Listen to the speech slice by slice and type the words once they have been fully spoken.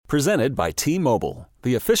Presented by T-Mobile,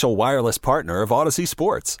 the official wireless partner of Odyssey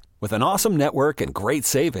Sports. With an awesome network and great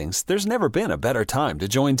savings, there's never been a better time to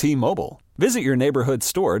join T-Mobile. Visit your neighborhood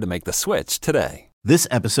store to make the switch today. This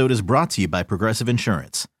episode is brought to you by Progressive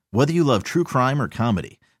Insurance. Whether you love true crime or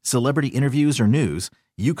comedy, celebrity interviews or news,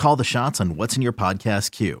 you call the shots on what's in your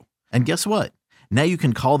podcast queue. And guess what? Now you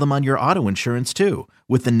can call them on your auto insurance too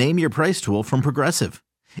with the Name Your Price tool from Progressive.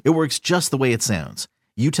 It works just the way it sounds.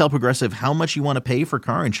 You tell Progressive how much you want to pay for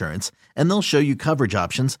car insurance, and they'll show you coverage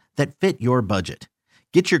options that fit your budget.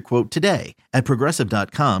 Get your quote today at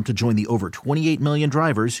Progressive.com to join the over 28 million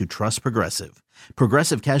drivers who trust Progressive.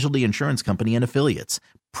 Progressive Casualty Insurance Company and Affiliates.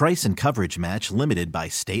 Price and coverage match limited by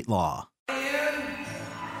state law.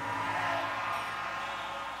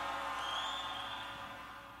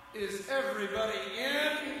 Is everybody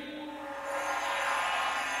in?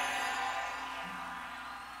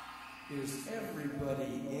 Is everybody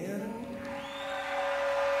in?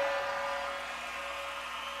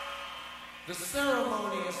 The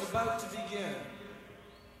ceremony is about to begin.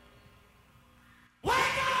 Wake up!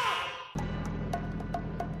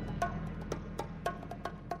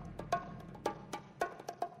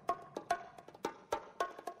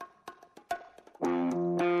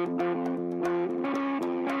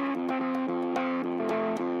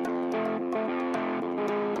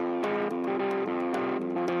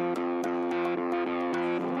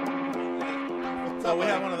 So we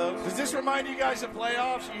have one of those. Does this remind you guys of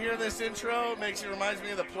playoffs? You hear this intro, it reminds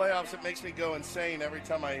me of the playoffs. It makes me go insane every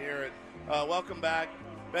time I hear it. Welcome back.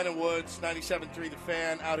 Ben and Woods, 97.3 The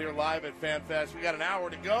Fan, out here live at FanFest. We got an hour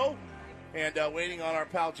to go, and waiting on our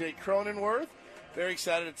pal Jake Cronenworth. Very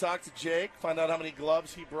excited to talk to Jake, find out how many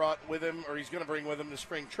gloves he brought with him, or he's going to bring with him to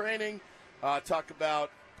spring training. Talk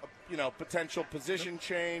about, potential position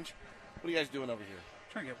change. What are you guys doing over here?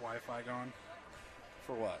 Trying to get Wi-Fi going.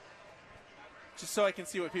 For what? Just so I can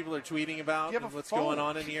see what people are tweeting about and what's going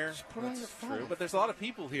on in here. Just put it on your phone. True, but there's a lot of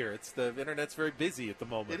people here. The internet's very busy at the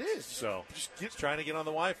moment. It is. So just trying to get on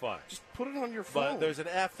the Wi-Fi. Just put it on your phone. But there's an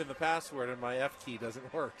F in the password, and my F key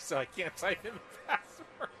doesn't work, so I can't type in the password.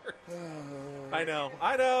 I know.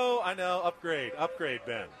 Upgrade,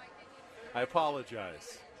 Ben. I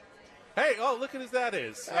apologize. Hey, look at who that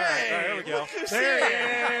is. All right, there we go. There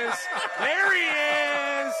he is. There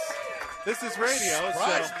he is. This is radio,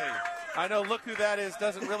 Surprise so me. I know look who that is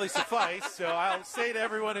doesn't really suffice, so I'll say to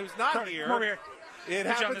everyone who's not here, Come over here. it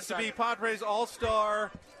happens to be Padres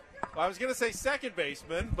All-Star, I was going to say second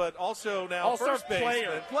baseman, but also now All-Star first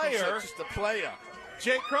baseman. Player. Just a player.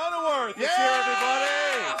 Jake Cronenworth is Yeah! here,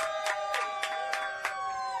 everybody.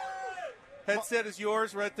 Headset is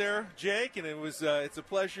yours right there, Jake, and it's a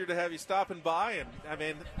pleasure to have you stopping by.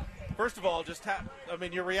 And, first of all,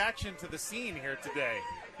 your reaction to the scene here today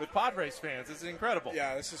with Padres fans is incredible.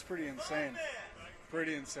 Yeah, this is pretty insane.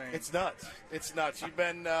 It's nuts. You've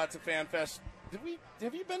been to FanFest.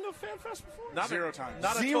 Have you been to FanFest before? Zero times.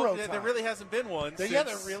 Zero times. There really hasn't been one. There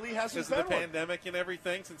really hasn't been because of the one. pandemic and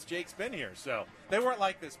everything since Jake's been here. So they weren't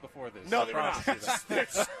like this before this. No, I they're promise not. you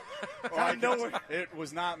that. I know it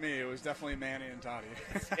was not me. It was definitely Manny and Toddy.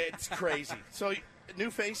 It's crazy. So new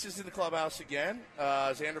faces in the clubhouse again.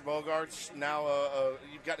 Xander Bogaerts. Now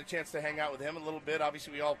you've gotten a chance to hang out with him a little bit.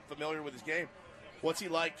 Obviously, we all familiar with his game. What's he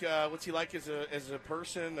like? What's he like as a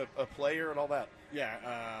person, a player, and all that?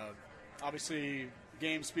 Yeah, obviously,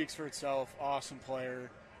 game speaks for itself. Awesome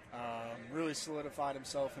player. Really solidified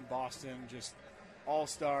himself in Boston. Just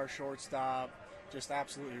all-star shortstop. Just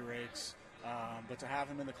absolutely rakes. But to have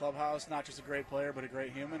him in the clubhouse, not just a great player, but a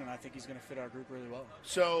great human, and I think he's going to fit our group really well.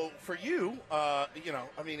 So for you,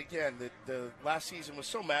 again, the last season was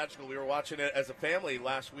so magical. We were watching it as a family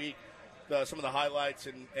last week, some of the highlights,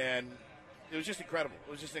 and it was just incredible.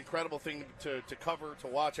 It was just an incredible thing to cover, to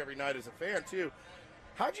watch every night as a fan, too.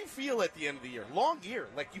 How'd you feel at the end of the year? Long year.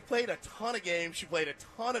 Like, you played a ton of games. You played a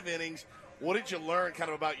ton of innings. What did you learn kind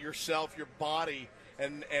of about yourself, your body,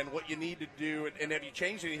 and what you need to do? And have you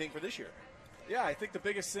changed anything for this year? Yeah, I think the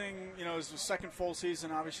biggest thing, is the second full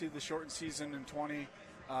season, obviously the shortened season in 20,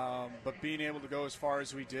 but being able to go as far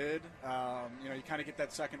as we did. You kind of get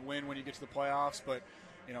that second win when you get to the playoffs, but,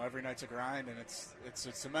 every night's a grind, and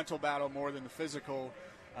it's a mental battle more than the physical.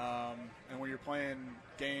 And when you're playing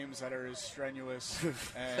games that are as strenuous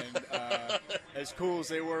and as cool as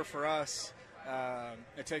they were for us,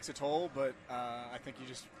 it takes a toll, but I think you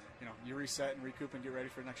just, you reset and recoup and get ready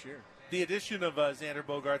for next year. The addition of Xander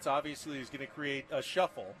Bogaerts obviously is going to create a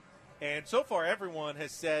shuffle. And so far, everyone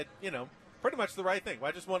has said, pretty much the right thing.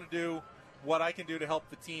 I just want to do what I can do to help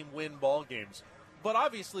the team win ball games. But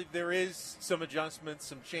obviously, there is some adjustments,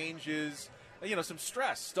 some changes, some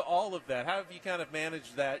stress to all of that. How have you kind of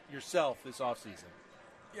managed that yourself this offseason?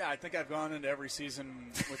 Yeah, I think I've gone into every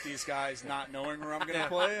season with these guys not knowing where I'm going to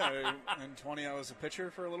play. In 20, I was a pitcher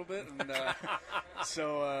for a little bit, and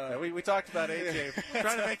we talked about AJ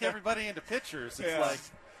trying to make everybody into pitchers. It's like,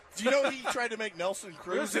 do you know he tried to make Nelson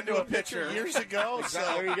Cruz into a pitcher years ago?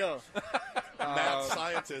 Exactly. There you go. Mad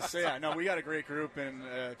scientist. So yeah, no, we got a great group and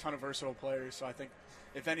a ton of versatile players. So I think,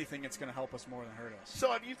 if anything, it's going to help us more than hurt us.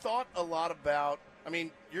 So have you thought a lot about? I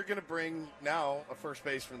mean, you're going to bring now a first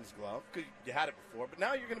baseman's glove because you had it before, but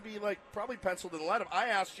now you're going to be like probably penciled in the lineup. I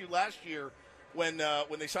asked you last year when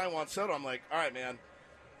they signed Juan Soto. I'm like, all right, man,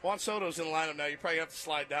 Juan Soto's in the lineup now. You probably have to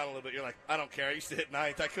slide down a little bit. You're like, I don't care. I used to hit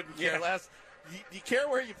ninth. I couldn't care less. You care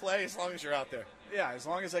where you play as long as you're out there. Yeah, as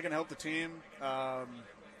long as I can help the team.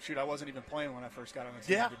 Shoot, I wasn't even playing when I first got on the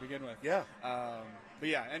team to begin with. Yeah. But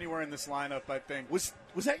yeah, anywhere in this lineup, I think. Was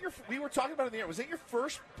that your? We were talking about it in the air. Was that your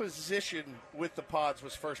first position with the Pods?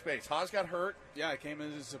 Was first base? Haas got hurt. Yeah, I came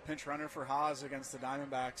as a pinch runner for Haas against the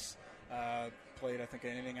Diamondbacks. Played, I think,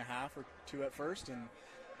 an inning and a half or two at first, and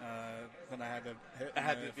then I had to hit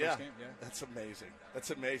in the first game. Yeah, that's amazing. That's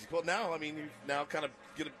amazing. Well, now, I mean, you're now kind of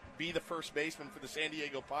going to be the first baseman for the San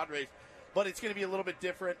Diego Padres, but it's going to be a little bit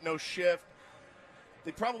different. No shift.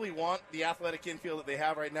 They probably want the athletic infield that they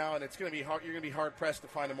have right now, and it's going to be hard. You're going to be hard pressed to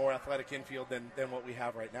find a more athletic infield than what we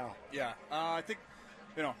have right now. Yeah, I think,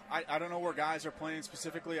 I don't know where guys are playing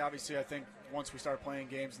specifically. Obviously, I think once we start playing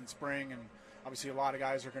games in spring, and obviously a lot of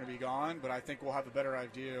guys are going to be gone, but I think we'll have a better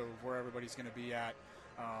idea of where everybody's going to be at.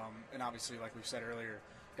 And obviously, like we've said earlier,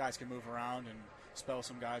 guys can move around and spell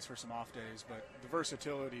some guys for some off days, but the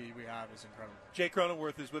versatility we have is incredible. Jay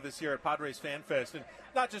Cronenworth is with us here at Padres Fan Fest, and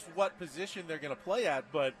not just what position they're going to play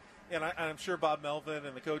at, but I'm sure Bob Melvin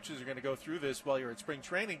and the coaches are going to go through this while you're at spring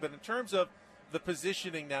training, but in terms of the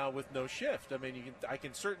positioning now with no shift, I mean, I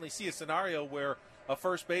can certainly see a scenario where a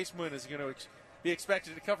first baseman is going to be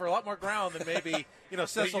expected to cover a lot more ground than maybe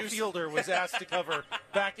Cecil Fielder was asked to cover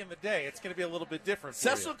back in the day. It's going to be a little bit different.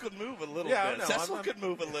 Cecil could move a little bit. Cecil could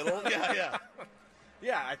move a little. Yeah.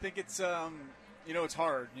 Yeah, I think it's it's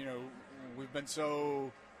hard.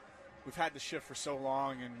 We've had the shift for so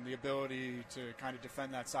long, and the ability to kind of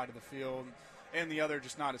defend that side of the field, and the other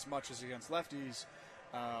just not as much as against lefties.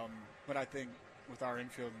 But I think with our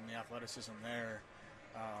infield and the athleticism there,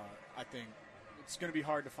 I think it's going to be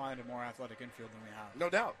hard to find a more athletic infield than we have. No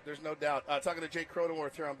doubt. There's no doubt. Talking to Jake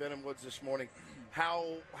Cronenworth here on Ben and Woods this morning.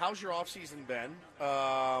 How's your offseason been?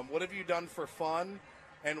 What have you done for fun?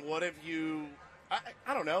 And what have you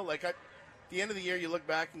I don't know. Like, at the end of the year, you look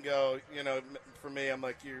back and go, for me, I'm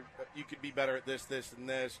like, you could be better at this, and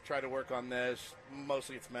this. Try to work on this.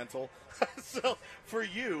 Mostly it's mental. So, for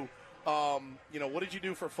you, what did you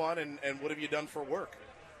do for fun, and what have you done for work?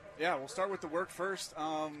 Yeah, we'll start with the work first.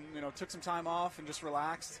 Took some time off and just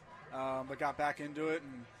relaxed, but got back into it.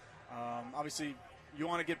 And obviously, you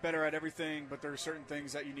want to get better at everything, but there are certain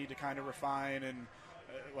things that you need to kind of refine. And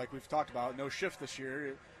like we've talked about, no shift this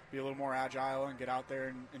year. Be a little more agile and get out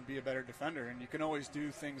there and be a better defender. And you can always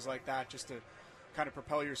do things like that just to kind of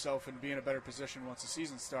propel yourself and be in a better position once the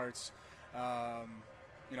season starts.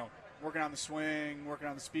 Working on the swing, working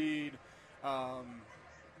on the speed.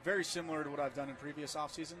 Very similar to what I've done in previous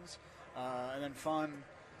off seasons. And then fun.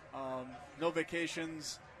 No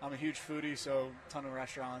vacations. I'm a huge foodie, so a ton of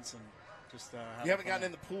restaurants and just you haven't gotten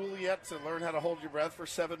in the pool yet to learn how to hold your breath for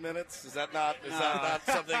 7 minutes? Is that not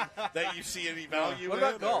something that you see any value in? What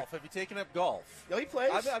about golf? Have you taken up golf? No, he plays.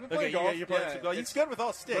 I've been playing golf. Yeah, you're playing some golf. He's good with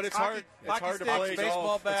all sticks. But it's hard. It's hard to play baseball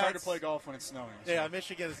golf. bats. It's hard to play golf when it's snowing. So. Yeah,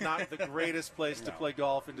 Michigan is not the greatest place to play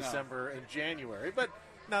golf in December and January. But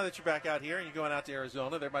now that you're back out here and you're going out to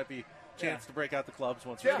Arizona, there might be chance to break out the clubs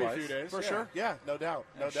once or twice. A few days. For sure. Yeah, no doubt.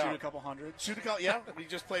 No doubt. Shoot a couple hundred. We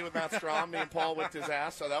just played with Matt Strom. Me and Paul whipped his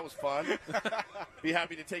ass, so that was fun. Be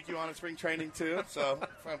happy to take you on in spring training, too. So,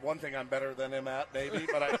 one thing I'm better than him at, maybe,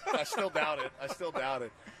 but I still doubt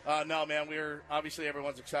it. No, man, obviously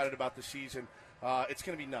everyone's excited about the season. It's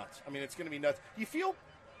going to be nuts. I mean, it's going to be nuts. You feel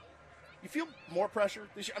more pressure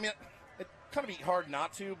this year? I mean, it kind of be hard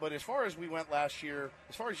not to, but as far as we went last year,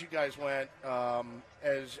 as far as you guys went,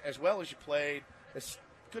 as well as you played, as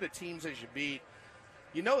good a teams as you beat,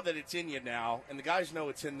 you know that it's in you now, and the guys know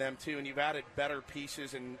it's in them too, and you've added better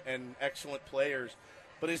pieces and excellent players.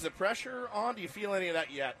 But is the pressure on? Do you feel any of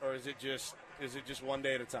that yet, or is it just one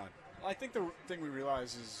day at a time? I think the thing we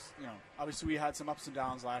realize is, obviously we had some ups and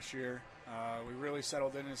downs last year. We really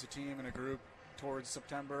settled in as a team and a group towards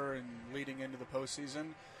September and leading into the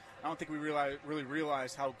postseason. I don't think we really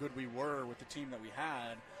realized how good we were with the team that we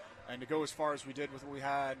had, and to go as far as we did with what we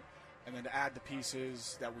had, and then to add the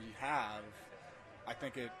pieces that we have, I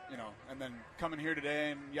think it, and then coming here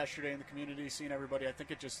today and yesterday in the community, seeing everybody, I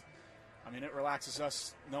think it just I mean, it relaxes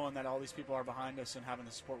us knowing that all these people are behind us and having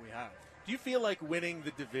the support we have. Do you feel like winning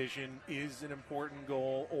the division is an important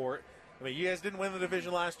goal? Or, I mean, you guys didn't win the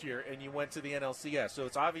division last year, and you went to the NLCS, so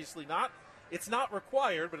it's obviously not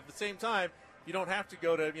required, but at the same time, you don't have to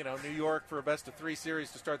go to, New York for a best-of-3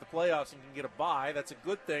 series to start the playoffs and you can get a bye. That's a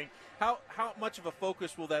good thing. How much of a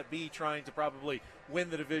focus will that be trying to probably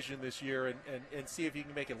win the division this year and see if you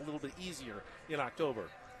can make it a little bit easier in October?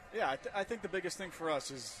 Yeah, I think the biggest thing for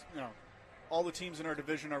us is, all the teams in our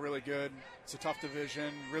division are really good. It's a tough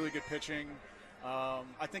division, really good pitching.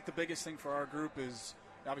 I think the biggest thing for our group is,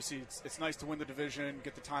 obviously, it's nice to win the division,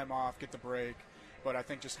 get the time off, get the break. But I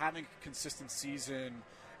think just having a consistent season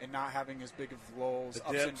and not having as big of lulls,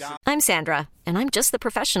 ups and downs. I'm Sandra, and I'm just the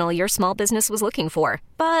professional your small business was looking for.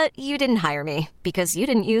 But you didn't hire me because you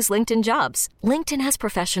didn't use LinkedIn Jobs. LinkedIn has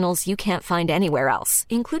professionals you can't find anywhere else,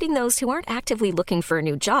 including those who aren't actively looking for a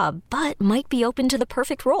new job, but might be open to the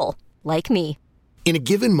perfect role, like me. In a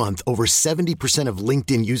given month, over 70% of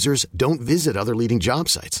LinkedIn users don't visit other leading job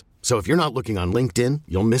sites. So if you're not looking on LinkedIn,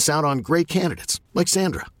 you'll miss out on great candidates like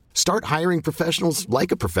Sandra. Start hiring professionals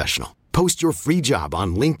like a professional. Post your free job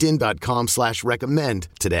on linkedin.com/recommend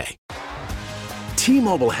today.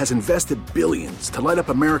 T-Mobile has invested billions to light up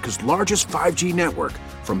America's largest 5G network,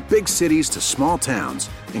 from big cities to small towns,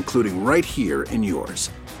 including right here in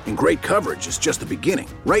yours. And great coverage is just the beginning.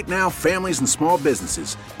 Right now, families and small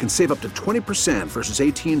businesses can save up to 20% versus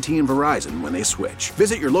AT&T and Verizon when they switch.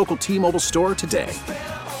 Visit your local T-Mobile store today.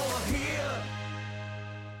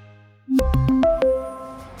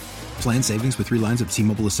 Plan savings with 3 lines of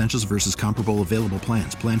T-Mobile Essentials versus comparable available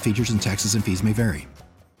plans. Plan features and taxes and fees may vary.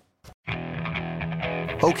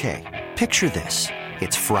 Okay, picture this.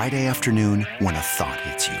 It's Friday afternoon when a thought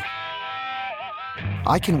hits you.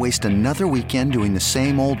 I can waste another weekend doing the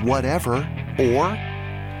same old whatever, or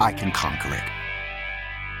I can conquer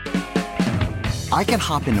it. I can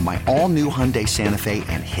hop into my all-new Hyundai Santa Fe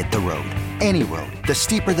and hit the road. Any road. The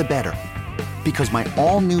steeper the better. Because my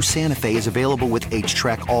all-new Santa Fe is available with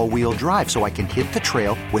H-Track all-wheel drive, so I can hit the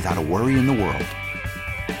trail without a worry in the world.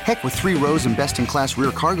 Heck, with 3 rows and best-in-class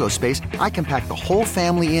rear cargo space, I can pack the whole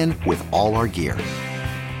family in with all our gear.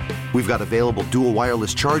 We've got available dual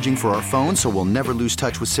wireless charging for our phones, so we'll never lose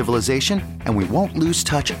touch with civilization, and we won't lose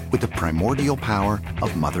touch with the primordial power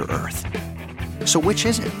of Mother Earth. So which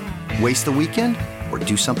is it? Waste the weekend or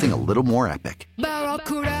do something a little more epic?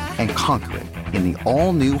 And conquer it in the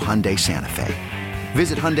all-new Hyundai Santa Fe.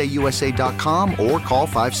 Visit HyundaiUSA.com or call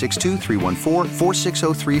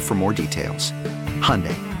 562-314-4603 for more details.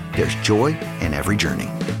 Hyundai, there's joy in every journey.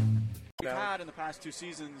 We've had in the past 2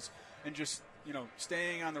 seasons, and just,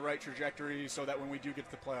 staying on the right trajectory so that when we do get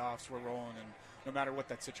to the playoffs, we're rolling, and no matter what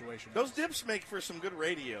that situation Those is. dips make for some good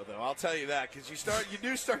radio, though. I'll tell you that, because you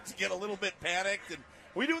do start to get a little bit panicked, and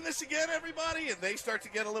we doing this again, everybody? And they start to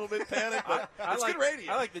get a little bit panicked, but it's good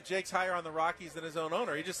radio. I like that Jake's higher on the Rockies than his own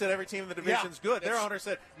owner. He just said every team in the division's good. Their owner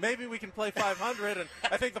said, maybe we can play 500, and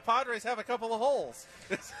I think the Padres have a couple of holes.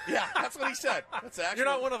 Yeah, that's what he said. You're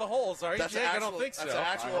not one of the holes, are you, Jake? I don't think so.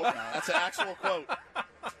 That's an actual quote.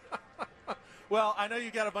 Well, I know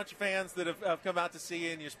you got a bunch of fans that have come out to see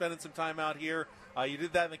you, and you're spending some time out here. You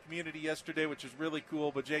did that in the community yesterday, which is really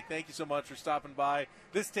cool. But, Jake, thank you so much for stopping by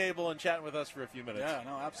this table and chatting with us for a few minutes. Yeah,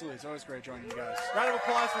 no, absolutely. It's always great joining you guys. Round of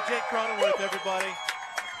applause for Jake Cronenworth, everybody.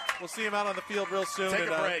 We'll see him out on the field real soon. Take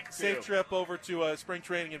a break, safe trip over to spring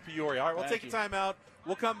training in Peoria. All right, we'll take a time out.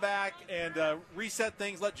 We'll come back and reset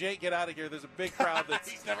things. Let Jake get out of here. There's a big crowd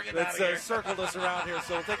that's circled us around here.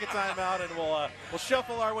 So we'll take a time out and we'll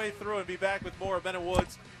shuffle our way through and be back with more of Ben and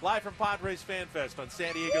Woods live from Padres Fan Fest on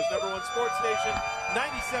San Diego's #1 sports station,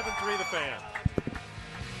 97.3 The Fan.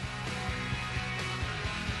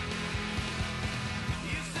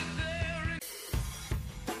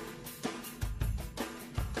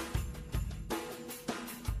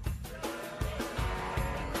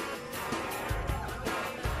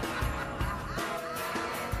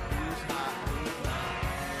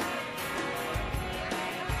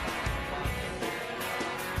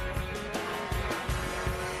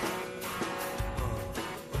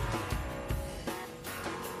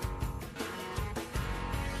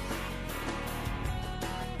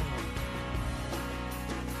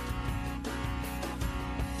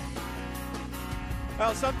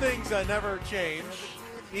 Well, some things never change,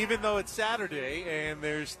 even though it's Saturday and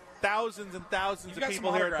there's thousands and thousands of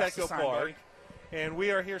people here at Petco Park, and we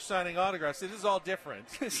are here signing autographs. It is all different.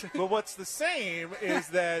 But what's the same is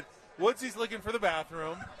that Woodsy's looking for the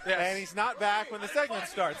bathroom, and he's not back when the segment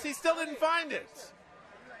starts. He still didn't find it.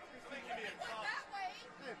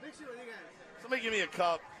 Somebody give me a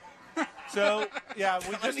cup. So, yeah,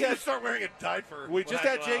 we I just need to had start wearing a diaper. We when just I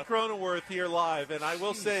had go Jake out. Cronenworth here live, and I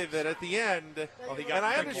will say that at the end, and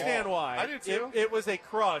I understand why. I do too. It was a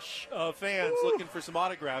crush of fans looking for some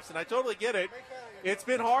autographs, and I totally get it. It's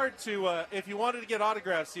been hard to, if you wanted to get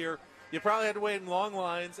autographs here, you probably had to wait in long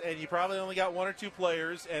lines, and you probably only got one or two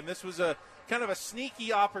players, and this was a kind of a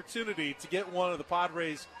sneaky opportunity to get one of the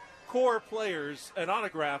Padres' core players an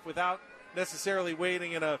autograph without necessarily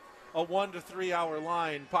waiting in a 1 to 3 hour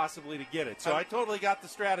line possibly to get it. So I totally got the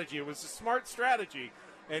strategy. It was a smart strategy,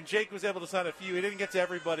 and Jake was able to sign a few. He didn't get to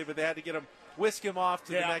everybody, but they had to get him, whisk him off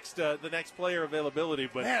to the next player availability.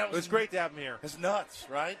 But Man, it was great to have him here. It's nuts,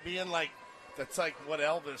 right? Being like, that's like what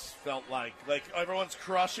Elvis felt like. Like everyone's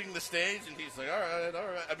crushing the stage, and he's like, all right.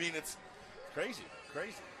 I mean, it's crazy.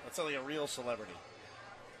 That's like a real celebrity.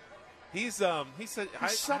 He's such a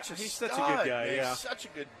good guy. Man. Yeah, He's such a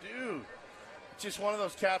good dude. Just one of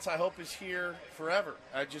those cats I hope is here forever.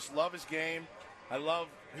 I just love his game. I love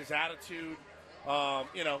his attitude.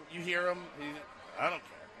 You hear him. I don't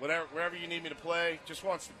care. Wherever you need me to play, just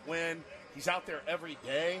wants to win. He's out there every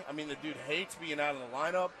day. I mean, the dude hates being out of the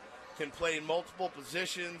lineup. Can play in multiple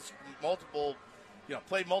positions.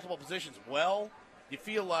 Played multiple positions well. You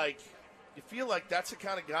feel like that's the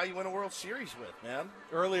kind of guy you win a World Series with, man.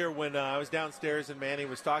 Earlier when I was downstairs and Manny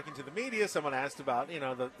was talking to the media, someone asked about,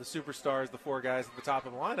 the superstars, the four guys at the top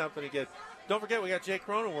of the lineup, and he goes, don't forget we got Jake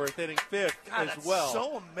Cronenworth hitting fifth as well.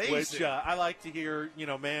 So amazing. Which I like to hear,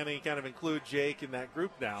 Manny kind of include Jake in that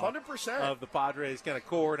group now. 100%. Of the Padres kind of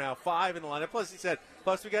core now, 5 in the lineup. Plus, he said,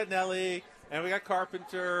 we got Nelly. And we got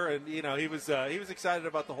Carpenter, and he was excited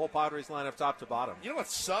about the whole Padres lineup, top to bottom. You know what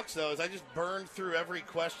sucks though is I just burned through every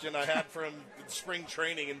question I had from spring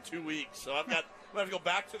training in 2 weeks, so I'm gonna have to go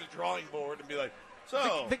back to the drawing board and be like,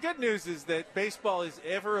 so. The good news is that baseball is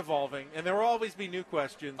ever evolving, and there will always be new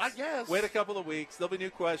questions. I guess. Wait a couple of weeks, there'll be new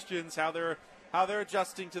questions. How they're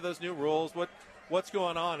adjusting to those new rules. What's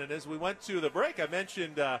going on? And as we went to the break, I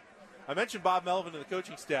mentioned Bob Melvin and the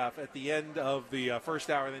coaching staff at the end of the first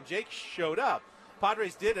hour, and then Jake showed up.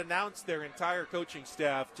 Padres did announce their entire coaching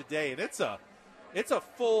staff today, and it's a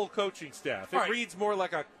full coaching staff. It reads more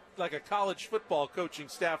like a college football coaching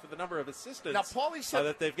staff with a number of assistants now, Paulie said,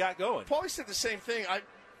 that they've got going. Paulie said the same thing. I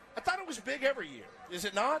thought it was big every year. Is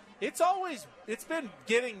it not? It's been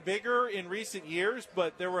getting bigger in recent years,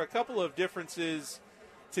 but there were a couple of differences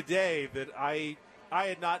today that I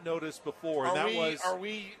had not noticed before. Are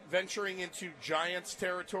we venturing into Giants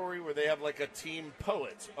territory where they have like a team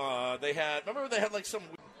poet? They had like some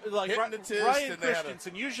hypnotist. Ryan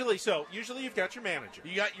Christensen. Usually you've got your manager.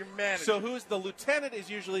 You got your manager. So who's the lieutenant is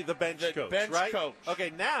usually the bench coach, right? Coach.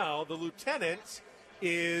 Okay, now the lieutenant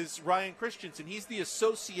is Ryan Christensen. He's the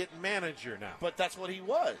associate manager now. But that's what he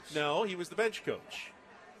was. No, he was the bench coach.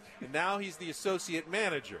 And now he's the associate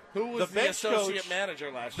manager. Who was the associate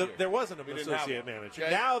manager last year? There wasn't an associate manager.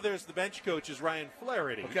 Okay. Now there's the bench coach is Ryan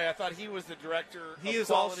Flaherty. Okay, I thought he was the director of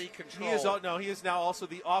quality control. He is now also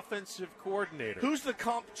the offensive coordinator. Who's the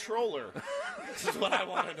comptroller? This is what I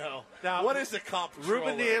want to know. Now, what is the comptroller?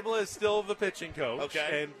 Ruben Niebla is still the pitching coach.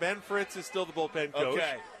 Okay. And Ben Fritz is still the bullpen coach.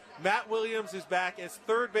 Okay. Matt Williams is back as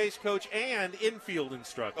third base coach and infield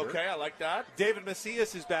instructor. Okay, I like that. David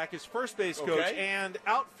Macias is back as first base coach and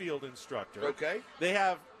outfield instructor. Okay. They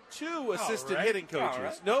have 2 assistant hitting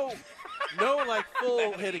coaches. No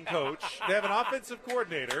full hitting coach. They have an offensive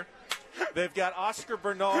coordinator. They've got Oscar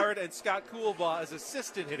Bernard and Scott Coolbaugh as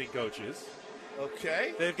assistant hitting coaches.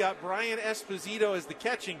 Okay. They've got Brian Esposito as the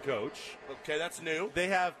catching coach. Okay, that's new. They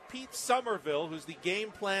have Pete Somerville, who's the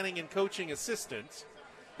game planning and coaching assistant.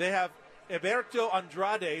 They have Eberto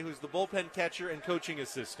Andrade, who's the bullpen catcher and coaching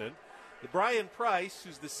assistant. Brian Price,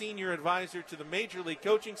 who's the senior advisor to the Major League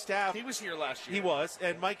coaching staff. He was here last year. He was.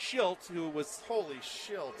 And Mike Schilt, who was... Holy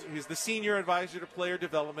Schilt. He's the senior advisor to player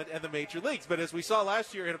development and the Major Leagues. But as we saw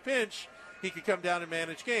last year in a pinch, he could come down and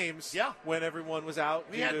manage games when everyone was out.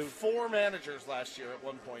 We had 4 managers last year at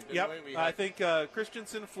one point, didn't we? I think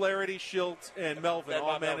Christensen, Flaherty, Schilt, and Melvin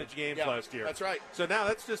all managed games last year. That's right. So now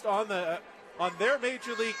that's just on their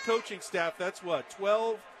Major League coaching staff. That's what,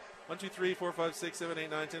 12, 1, 2, 3, 4, 5, 6, 7, 8,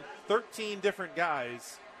 9, 10, 13 different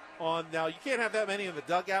guys on. Now, you can't have that many in the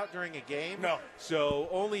dugout during a game. No. So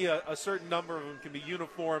only a certain number of them can be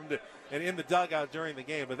uniformed and in the dugout during the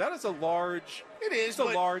game. But that is a large. It is a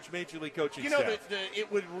large Major League coaching staff.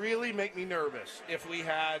 It would really make me nervous if we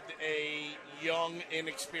had a young,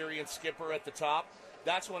 inexperienced skipper at the top.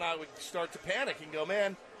 That's when I would start to panic and go,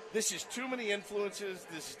 man, this is too many influences.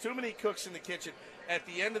 This is too many cooks in the kitchen. At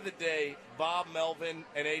the end of the day, Bob Melvin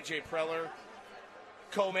and A.J. Preller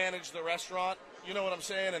co-manage the restaurant. You know what I'm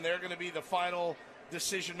saying? And they're going to be the final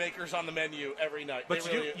decision makers on the menu every night.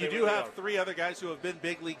 But you do have three other guys who have been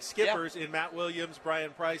big league skippers in Matt Williams,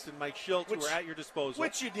 Brian Price, and Mike Schultz, who are at your disposal.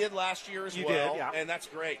 Which you did last year as well. You did, yeah. And that's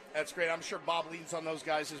great. That's great. I'm sure Bob leans on those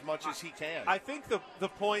guys as much as he can. I think the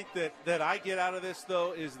point that I get out of this,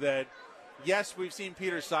 though, is that, yes, we've seen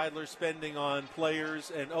Peter Seidler spending on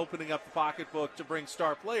players and opening up the pocketbook to bring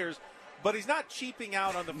star players, but he's not cheaping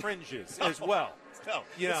out on the fringes as well. No,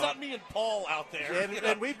 it's not me and Paul out there.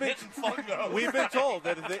 And we've been told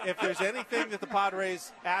that if there's anything that the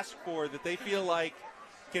Padres ask for that they feel like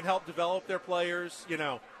can help develop their players,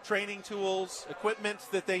 training tools, equipment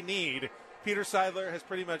that they need, Peter Seidler has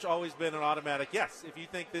pretty much always been an automatic yes. If you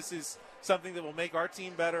think this is something that will make our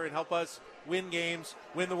team better and help us win games,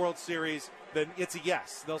 win the World Series, then it's a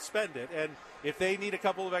yes. They'll spend it. And if they need a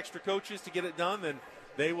couple of extra coaches to get it done, then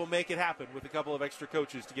they will make it happen with a couple of extra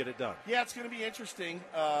coaches to get it done. Yeah, it's going to be interesting.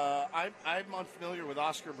 I'm unfamiliar with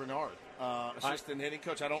Oscar Bernard, assistant hitting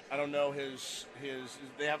coach. I don't know his. Do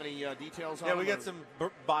they have any details on him? Yeah, we got some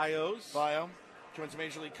bios. Joins the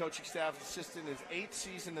Major League coaching staff assistant, his 8th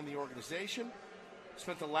season in the organization.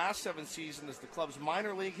 Spent the last 7 seasons as the club's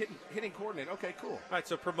minor league hitting coordinator. Okay, cool. All right,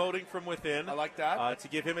 so promoting from within. I like that. To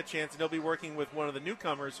give him a chance, and he'll be working with one of the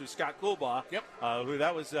newcomers, who's Scott Coolbaugh. Yep. Who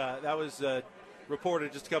that was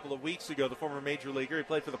reported just a couple of weeks ago, the former major leaguer. He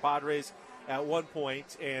played for the Padres at one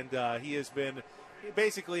point, and he has been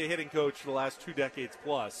basically a hitting coach for the last 2 decades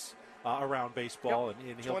plus around baseball,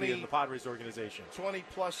 and he'll be in the Padres organization.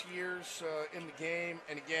 20-plus years in the game,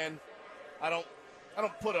 and again, I don't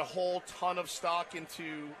put a whole ton of stock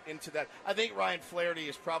into that. I think Ryan Flaherty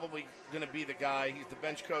is probably going to be the guy. He's the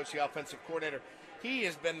bench coach, the offensive coordinator. He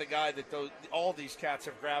has been the guy that all these cats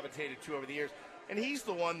have gravitated to over the years. And he's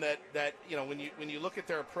the one that when you look at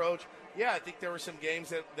their approach, I think there were some games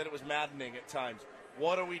that it was maddening at times.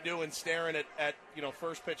 What are we doing staring at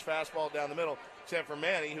first pitch fastball down the middle, except for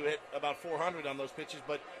Manny, who hit about 400 on those pitches.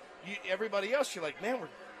 But everybody else, you're like, man,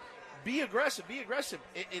 be aggressive.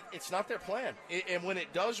 It's not their plan. And when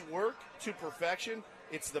it does work to perfection,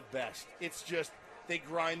 it's the best. It's just they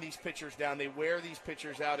grind these pitchers down. They wear these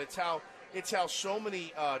pitchers out. It's how so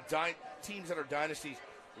many teams that are dynasties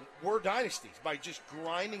were dynasties, by just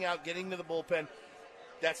grinding out, getting to the bullpen.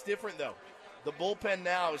 That's different, though. The bullpen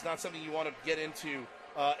now is not something you want to get into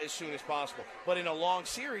as soon as possible. But in a long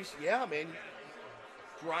series, man,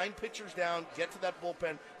 grind pitchers down, get to that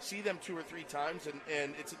bullpen, see them 2 or 3 times,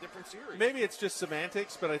 and it's a different series. Maybe it's just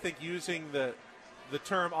semantics, but I think using the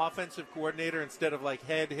term offensive coordinator instead of like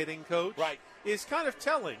head hitting coach is kind of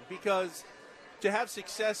telling, because to have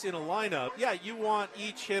success in a lineup, you want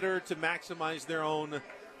each hitter to maximize their own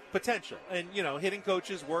potential. And, hitting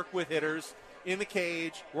coaches work with hitters in the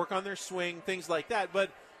cage, work on their swing, things like that.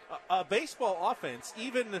 But a baseball offense,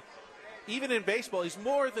 even in baseball, is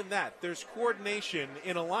more than that. There's coordination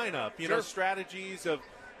in a lineup, strategies of,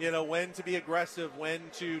 when to be aggressive, when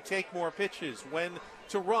to take more pitches, when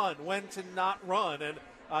to run, when to not run.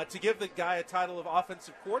 And to give the guy a title of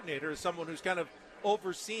offensive coordinator is someone who's kind of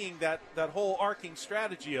overseeing that whole arcing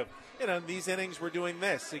strategy of, in these innings we're doing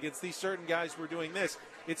this, against these certain guys we're doing this.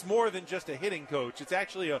 It's more than just a hitting coach. It's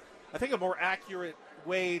actually, I think, a more accurate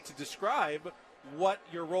way to describe what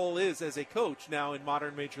your role is as a coach now in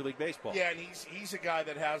modern Major League Baseball. Yeah, and he's a guy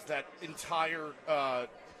that has that entire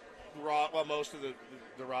most of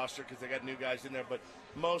the roster, because they got new guys in there, but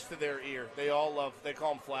most of their ear. They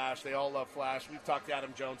call him Flash. They all love Flash. We've talked to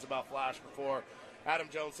Adam Jones about Flash before. Adam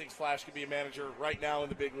Jones thinks Flash could be a manager right now in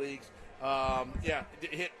the big leagues.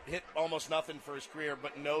 Hit almost nothing for his career,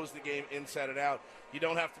 but knows the game inside and out. You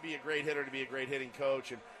don't have to be a great hitter to be a great hitting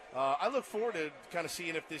coach. And I look forward to kind of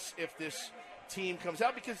seeing if this team comes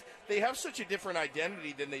out, because they have such a different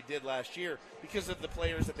identity than they did last year because of the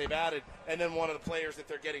players that they've added, and then one of the players that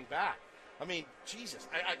they're getting back. I mean, Jesus,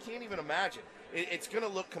 I can't even imagine. It's going to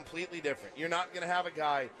look completely different. You're not going to have a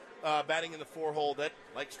guy batting in the 4-hole that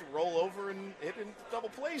likes to roll over and hit in double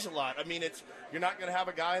plays a lot. I mean, you're not going to have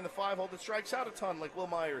a guy in the 5-hole that strikes out a ton like Will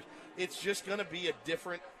Myers. It's just going to be a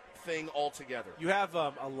different thing altogether. You have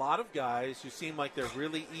a lot of guys who seem like they're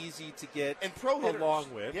really easy to get and pro hitters.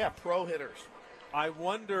 Along with. Yeah, pro hitters. I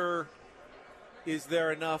wonder, is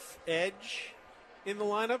there enough edge in the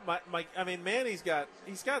lineup? Manny's got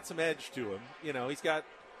some edge to him. He's got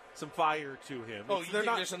some fire to him. Oh, you think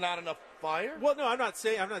there's not enough fire? Well, no, I'm not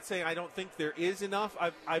saying I don't think there is enough.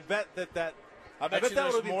 I bet that I bet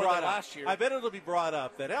will be brought up last year. I bet it'll be brought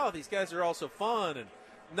up that these guys are also fun and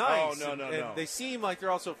nice. Oh, no. And they seem like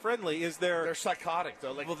they're also friendly. They're psychotic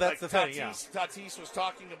though. That's the thing. Tatis was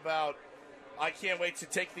talking about, I can't wait to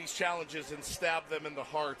take these challenges and stab them in the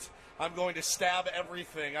heart. I'm going to stab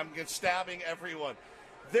everything. I'm stabbing everyone.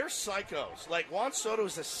 they're psychos. Like, Juan Soto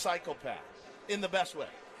is a psychopath in the best way.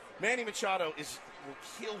 Manny Machado will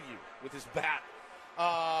kill you with his bat.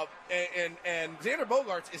 And Xander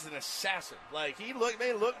Bogaerts is an assassin. Like,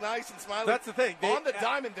 they look nice and smiling. That's the thing. On the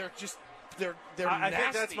diamond, they're nasty. I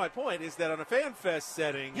think that's my point, is that on a fan fest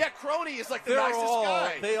setting, yeah, Crony is like the nicest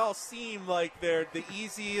guy. They all seem like they're the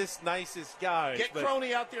easiest, nicest guys. Get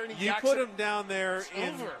Crony out there and he you put them down there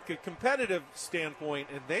in a competitive standpoint,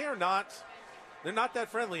 and they're not that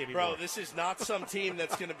friendly anymore. Bro, this is not some team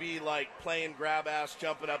that's going to be like playing grab ass,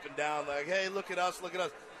 jumping up and down, like, hey, look at us, look at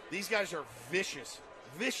us. These guys are vicious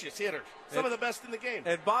hitters. Some of the best in the game.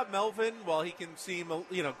 And Bob Melvin, while he can seem,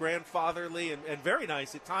 grandfatherly and very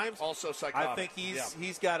nice at times, also psychotic. I think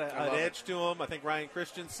he's got an edge to him. I think Ryan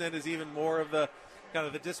Christensen is even more of the kind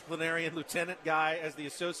of the disciplinarian lieutenant guy as the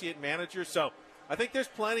associate manager. So I think there's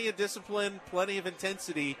plenty of discipline, plenty of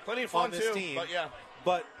intensity, plenty of fun on this too, team.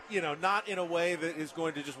 But not in a way that is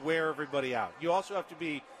going to just wear everybody out. You also have to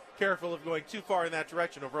be careful of going too far in that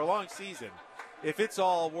direction over a long season. If it's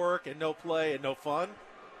all work and no play and no fun,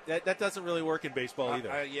 that doesn't really work in baseball either.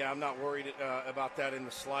 I'm not worried about that in the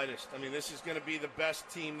slightest. I mean, this is going to be the best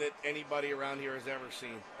team that anybody around here has ever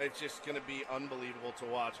seen. It's just going to be unbelievable to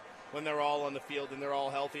watch when they're all on the field and they're all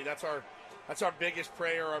healthy. That's our biggest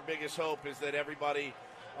prayer, our biggest hope, is that everybody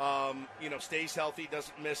stays healthy,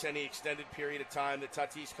 doesn't miss any extended period of time, that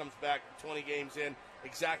Tatis comes back 20 games in,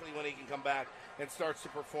 exactly when he can come back, and starts to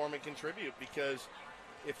perform and contribute. Because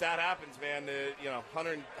if that happens, man,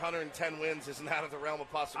 110 wins isn't out of the realm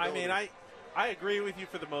of possibility. I mean, I agree with you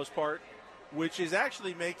for the most part, which is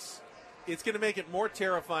actually it's going to make it more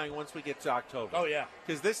terrifying once we get to October. Oh, yeah.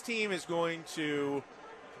 Because this team is going to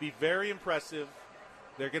be very impressive.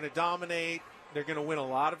 They're going to dominate. They're going to win a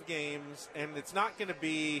lot of games, and there's not going to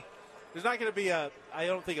be I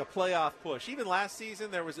don't think, a playoff push. Even last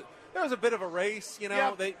season, there was a bit of a race.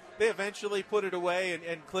 Yeah. They eventually put it away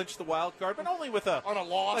and clinched the wild card, but only with on a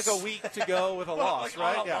loss, like a week to go with a loss,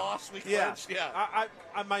 right? On a loss, we clinched. Yeah.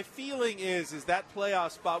 My feeling is that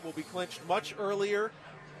playoff spot will be clinched much earlier,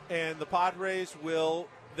 and the Padres will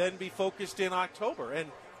then be focused in October.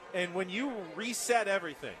 And when you reset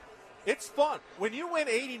everything, it's fun. When you win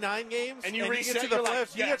 89 games and you get to the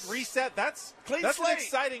playoffs, you get reset. That's an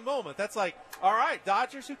exciting moment. That's like, all right,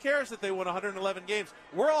 Dodgers, who cares that they won 111 games?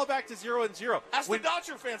 We're all back to 0-0. Ask the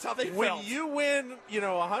Dodger fans how they felt. When you win,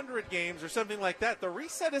 100 games or something like that, the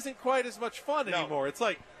reset isn't quite as much fun anymore. It's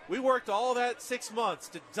like, we worked all that 6 months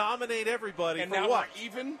to dominate everybody. And for now what? We're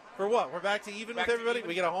even? For what? We're back to even with everybody?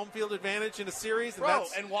 We get a home field advantage in a series?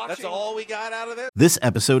 And that's all we got out of this? This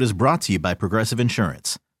episode is brought to you by Progressive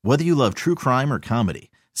Insurance. Whether you love true crime or comedy,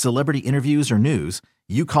 celebrity interviews or news,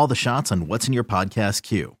 you call the shots on what's in your podcast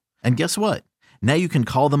queue. And guess what? Now you can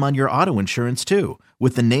call them on your auto insurance too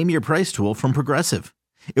with the Name Your Price tool from Progressive.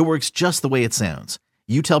 It works just the way it sounds.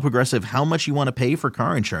 You tell Progressive how much you want to pay for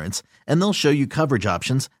car insurance, and they'll show you coverage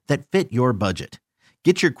options that fit your budget.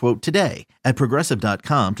 Get your quote today at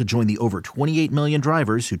Progressive.com to join the over 28 million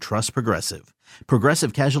drivers who trust Progressive.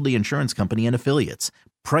 Progressive Casualty Insurance Company and Affiliates.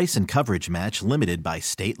 Price and coverage match limited by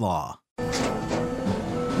state law.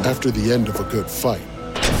 After the end of a good fight,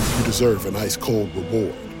 you deserve an ice-cold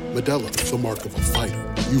reward. Modelo is the mark of a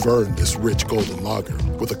fighter. You've earned this rich golden lager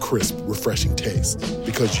with a crisp, refreshing taste.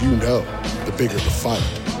 Because you know, the bigger the fight,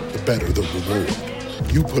 the better the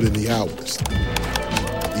reward. You put in the hours,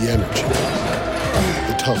 the energy,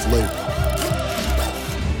 the tough labor.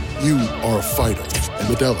 You are a fighter,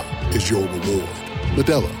 and Modelo is your reward.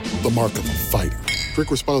 Modelo, the mark of a fighter. Drink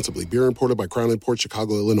responsibly. Beer imported by Crown Imports,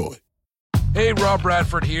 Chicago, Illinois. Hey, Rob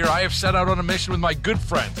Bradford here. I have set out on a mission with my good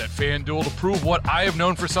friends at FanDuel to prove what I have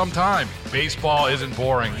known for some time. Baseball isn't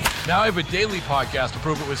boring. Now I have a daily podcast to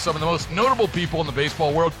prove it with some of the most notable people in the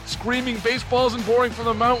baseball world, screaming baseball isn't boring from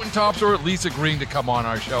the mountaintops, or at least agreeing to come on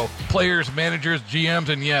our show. Players, managers, GMs,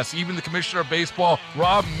 and yes, even the commissioner of baseball,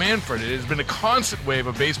 Rob Manfred. It has been a constant wave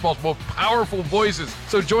of baseball's most powerful voices.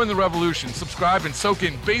 So join the revolution. Subscribe and soak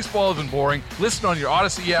in Baseball Isn't Boring. Listen on your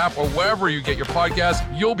Odyssey app or wherever you get your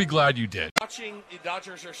podcast. You'll be glad you did. Watching the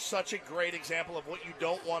Dodgers are such a great example of what you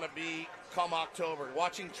don't want to be come October.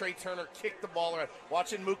 Watching Trey Turner kick the ball around.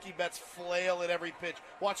 Watching Mookie Betts flail at every pitch.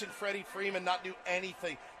 Watching Freddie Freeman not do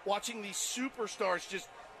anything. Watching these superstars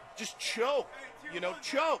just choke.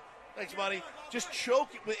 Choke. Thanks, buddy. Just choke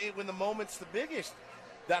when the moment's the biggest.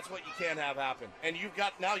 That's what you can't have happen. And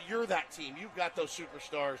you're that team. You've got those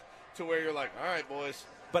superstars to where you're like, all right, boys.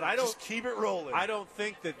 But just keep it rolling. I don't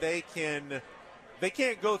think that they can't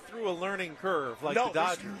go through a learning curve like the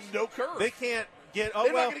Dodgers. No curve. They can't get.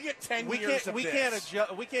 They're not going to get 10 years of we this.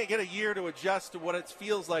 We can't get a year to adjust to what it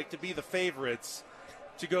feels like to be the favorites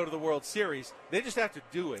to go to the World Series. They just have to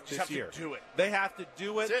do it this year. They have to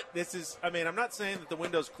do it. This is, I mean, I'm not saying that the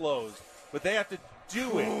window's closed, but they have to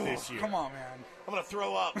do it this year. Come on, man. I'm going to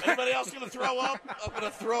throw up. Anybody else going to throw up? I'm going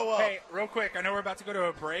to throw up. Hey, real quick, I know we're about to go to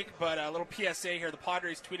a break, but a little PSA here. The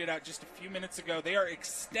Padres tweeted out just a few minutes ago they are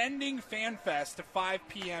extending FanFest to 5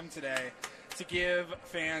 p.m. today to give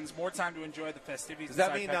fans more time to enjoy the festivities. Does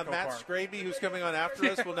that mean Petco Matt Park. Scraby, who's coming on after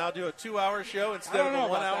us, will now do a 2-hour show instead of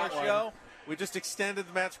a 1-hour show? We just extended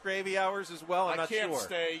the Matt Scraby hours as well. I'm not can't sure.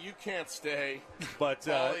 Stay. You can't stay. But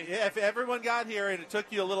yeah, if everyone got here and it took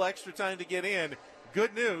you a little extra time to get in,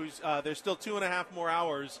 good news. There's still 2.5 more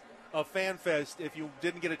hours of FanFest if you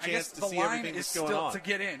didn't get a chance to see everything that's going on. To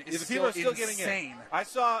get in. The people are still getting in.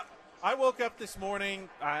 I woke up this morning,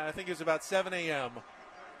 I think it was about 7 a.m.,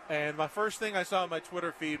 and my first thing I saw on my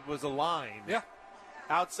Twitter feed was a line. Yeah.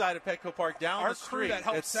 Outside of Petco Park, down the street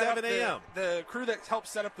at 7 a.m. The crew that helped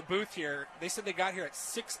set up the booth here, they said they got here at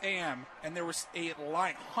 6 a.m. and there was a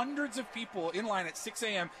line, hundreds of people in line at 6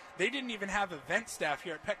 a.m. They didn't even have event staff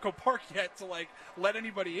here at Petco Park yet to let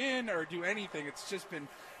anybody in or do anything. It's just been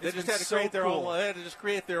they just had to create their own. They had to just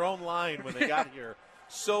create their own line when they got here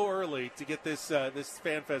so early to get this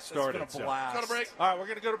FanFest started. It's been a blast. Go to break. All right, we're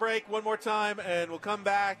going to go to break one more time, and we'll come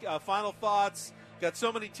back. Final thoughts. Got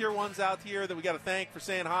so many Tier 1s out here that we got to thank for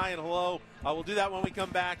saying hi and hello. We'll do that when we come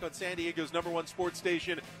back on San Diego's #1 sports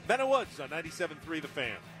station, Ben and Woods on 97.3 The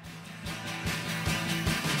Fan.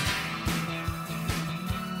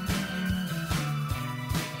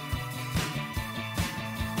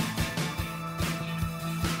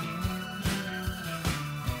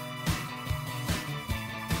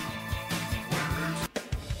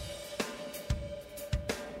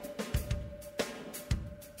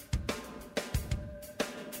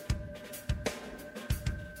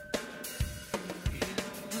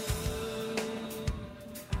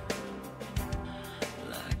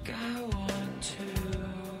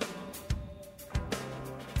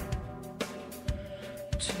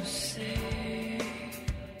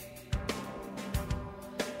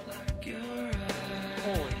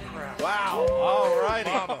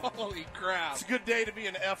 Holy crap. It's a good day to be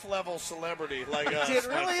an F-level celebrity like us. It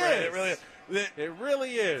really is. It really is. It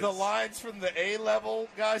really is. The lines from the A-level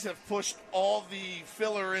guys have pushed all the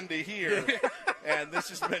filler into here, and this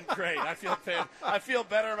has been great. I feel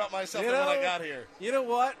better about myself than when I got here. You know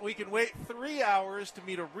what? We can wait 3 hours to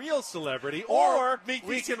meet a real celebrity, or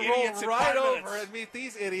we can roll right over and meet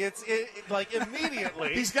these idiots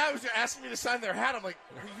immediately. These guys were asking me to sign their hat. I'm like,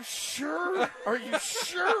 are you sure? Are you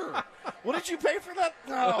sure? What did you pay for that?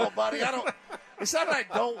 No, buddy, I don't. It's not that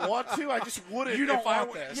I don't want to. I just wouldn't. You don't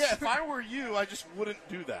want this. Yeah, if I were you, I just wouldn't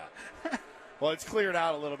do that. Well, it's cleared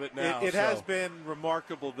out a little bit now. It has been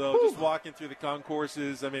remarkable, though, just walking through the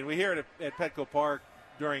concourses. I mean, we hear it at Petco Park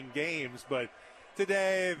during games, but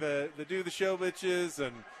today the do the show bitches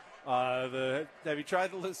and have you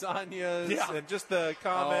tried the lasagnas and just the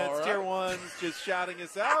comments, Tier 1s, just shouting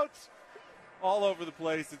us out. All over the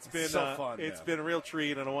place. It's been so fun. It's been a real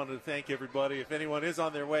treat, and I wanted to thank everybody. If anyone is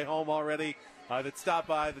on their way home already, that stopped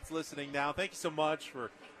by, that's listening now, thank you so much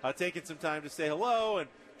for taking some time to say hello and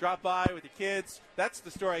drop by with your kids. That's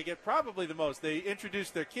the story I get probably the most. They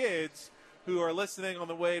introduce their kids who are listening on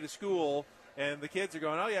the way to school, and the kids are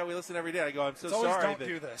going, "Oh yeah, we listen every day." I go, "I'm so sorry." Don't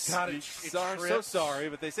do this. God, I'm so sorry,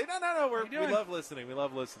 but they say, "No, we love listening. We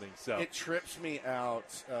love listening." So it trips me out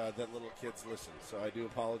that little kids listen. So I do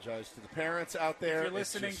apologize to the parents out there. If you're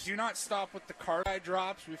listening, do not stop with the car guy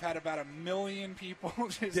drops. We've had about 1 million people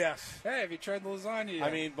just, hey, have you tried the lasagna yet?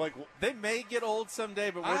 I mean, they may get old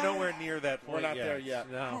someday, but we're nowhere near that point. We're not there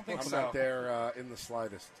yet. No. I don't think I'm so. not there in the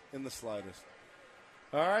slightest.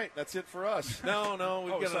 All right, that's it for us. No,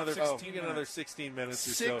 we've got another 16 minutes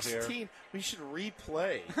or so here. 16. We should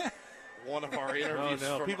replay one of our interviews.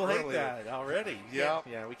 No, from people earlier. hate that already. Yeah,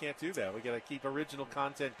 we can't do that. We got to keep original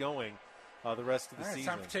content going the rest of the season.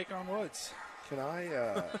 Time to take on Woods. Can I?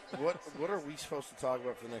 What are we supposed to talk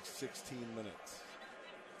about for the next 16 minutes?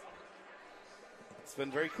 It's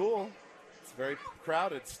been very cool. It's very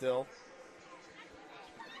crowded still.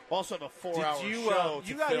 Also have a 4-hour show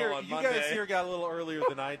to fill on Monday. You guys here got a little earlier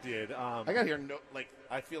than I did. I got here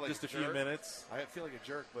I feel like just a jerk. few minutes. I feel like a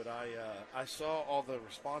jerk, but I saw all the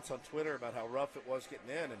response on Twitter about how rough it was getting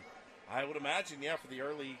in, and I would imagine, for the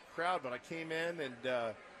early crowd. But I came in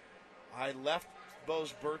and I left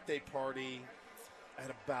Bo's birthday party at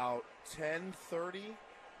about 10:30,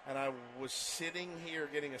 and I was sitting here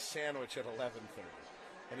getting a sandwich at 11:30.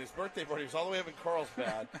 And his birthday party was all the way up in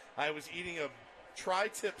Carlsbad. I was eating a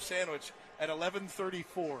tri-tip sandwich at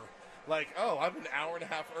 11:34. like, oh, I'm an hour and a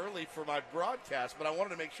half early for my broadcast, but I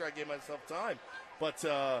wanted to make sure I gave myself time. But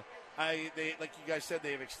they, like you guys said,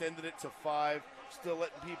 they've extended it to 5, still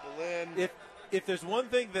letting people in. If there's one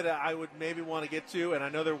thing that I would maybe want to get to, and I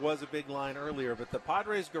know there was a big line earlier, but the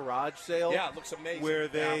Padres garage sale. Yeah, it looks amazing. Where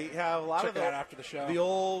they have a lot of after the show. The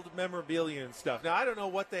old memorabilia and stuff. Now, I don't know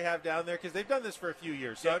what they have down there because they've done this for a few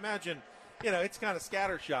years. So I imagine, it's kind of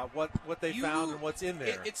scattershot what they found and what's in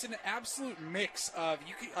there. It's an absolute mix of,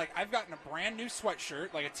 I've gotten a brand new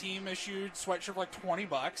sweatshirt, like a team issued sweatshirt for like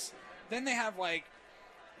 $20. Then they have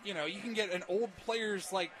you can get an old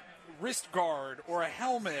player's wrist guard or a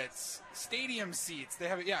helmet, stadium seats. They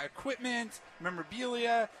have equipment,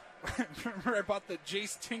 memorabilia. Remember, I bought the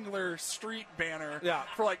Jace Tingler street banner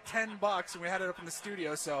for like $10, and we had it up in the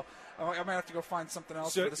studio. So I might have to go find something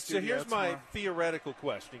else for the studio. So here's tomorrow. my theoretical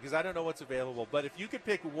question, because I don't know what's available. But if you could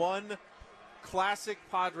pick one classic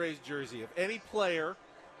Padres jersey of any player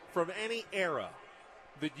from any era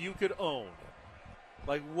that you could own,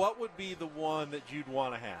 what would be the one that you'd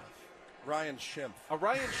want to have? Ryan Schimpf. A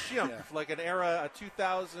Ryan Schimpf, like an era, a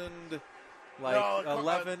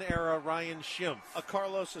 2011 era Ryan Schimpf. A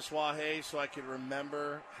Carlos Asuaje, so I can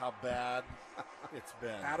remember how bad it's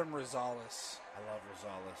been. Adam Rosales. I love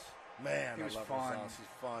Rosales. Man, he was I love fun. Rosales. He's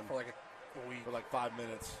fun. For like a week. For like 5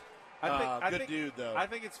 minutes. I think dude, though. I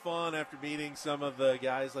think it's fun after meeting some of the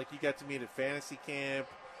guys like you got to meet at fantasy camp,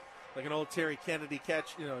 like an old Terry Kennedy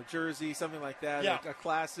jersey, something like that. Yeah. Like a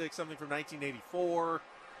classic, something from 1984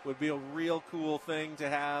 would be a real cool thing to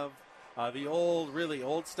have. The really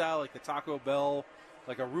old style, like the Taco Bell,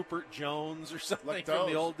 like a Rupert Jones or something Like from the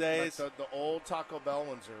those. old days. Like the old Taco Bell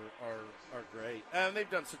ones are great. And they've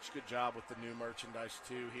done such a good job with the new merchandise,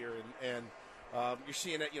 too, here. And you're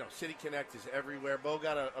seeing it, City Connect is everywhere. Bo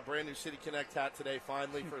got a brand new City Connect hat today,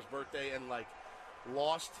 finally, for his birthday, and,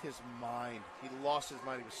 lost his mind. He lost his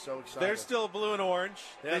mind. He was so excited. They're still blue and orange.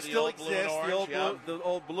 Yeah, they the still old blue and exist. orange, The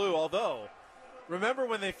old blue, although, remember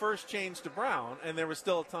when they first changed to brown and there was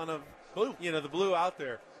still a ton of blue, the blue out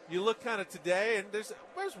there. You look kind of today, and there's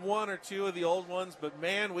one or two of the old ones, but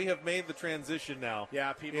man, we have made the transition now.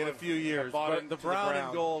 Yeah, people in a few years. But the brown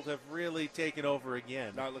and gold have really taken over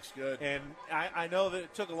again. No, it looks good. And I know that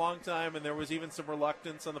it took a long time, and there was even some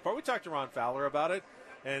reluctance on the part. We talked to Ron Fowler about it,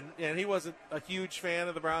 and he wasn't a huge fan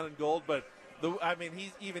of the brown and gold, but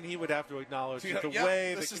he would have to acknowledge that the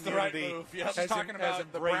way this the is the right community move. I was just talking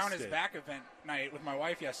about the Brown is it. Back event night with my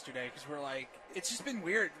wife yesterday because we're like, it's just been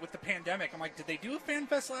weird with the pandemic. I'm like, did they do a fan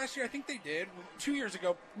fest last year? I think they did. 2 years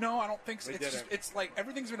ago, no, I don't think so. It's like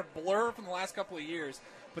everything's been a blur from the last couple of years.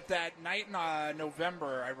 But that night in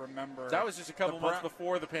November, I remember that was just a couple months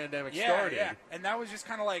before the pandemic started. Yeah, and that was just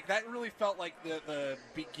kind of like that. Really felt like the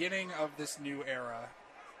beginning of this new era.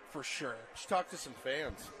 For sure. Let's talk to some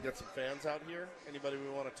fans. Got some fans out here? Anybody we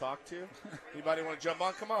want to talk to? Anybody want to jump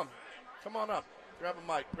on? Come on. Come on up. Grab a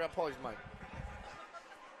mic. Grab Paulie's mic.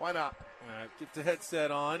 Why not? All right, get the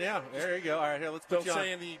headset on. Yeah, there you go. All right, here, let's put Don't you on.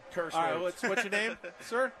 say any curse All right, words. what's your name,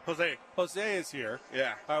 sir? Jose. Jose is here.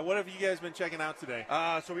 Yeah. All right, what have you guys been checking out today?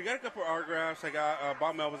 So we got a couple autographs. I got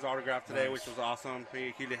Bob Melvin's autograph today, Nice. which was awesome.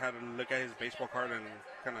 He had to look at his baseball card and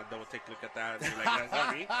kind of double take a look at that. And be like, that's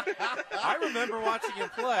not me. I remember watching him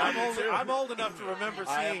play. I'm old enough to remember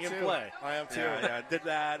seeing him play. I am too. Yeah, did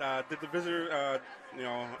that. Did the visitor,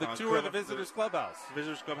 The tour of the Visitors Clubhouse.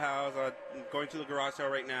 Visitors Clubhouse. Going to the garage sale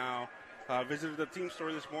right now. Visited the team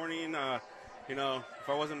store this morning. If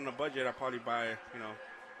I wasn't on a budget, I'd probably buy,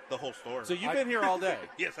 the whole store. So you've been here all day?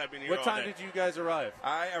 Yes, I've been here What all time day. did you guys arrive?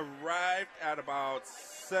 I arrived at about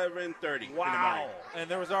 7:30 in the morning. Wow. And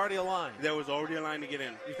there was already a line. There was already a line to get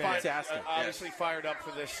in. Fantastic. Obviously fired up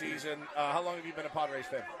for this season. How long have you been a Padres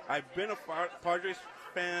fan? I've been a Padres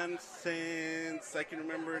fan since I can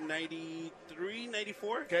remember 93,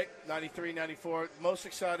 94. Okay, 93, 94. Most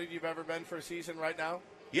excited you've ever been for a season right now?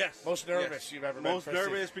 Yes. Most nervous you've ever been Most for a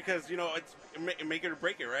nervous season? because, it's make it or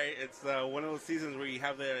break it, right? It's one of those seasons where you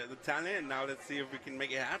have the talent, and now let's see if we can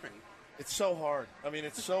make it happen. It's so hard. I mean,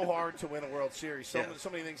 it's so hard to win a World Series. So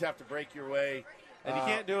many things have to break your way. And you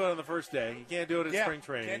can't do it on the first day. You can't do it at spring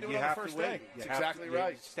training. Can't do it you on have the first to wait. day. You That's have exactly to,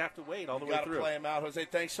 right. You just have to wait all the You way got to through. play them out. Jose,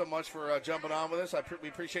 thanks so much for jumping on with us. We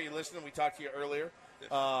appreciate you listening. We talked to you earlier.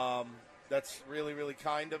 That's really, really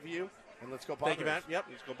kind of you. And let's go Padres. Thank you, Matt. Yep.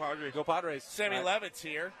 Let's go Padres. Go Padres. Sammy All right. Levitt's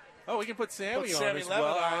here. Oh, we can put Sammy Put on Sammy as Levitt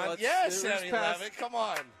well. on. All right, Yes, let's Sammy pass- Levitt. Come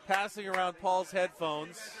on. Passing around Paul's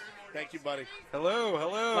headphones. Thank you, buddy. Hello.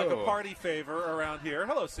 Like a party favor around here.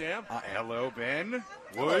 Hello, Sam. Hello, Ben.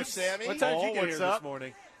 Hello, Woods. Sammy. What time did you get what's here up? this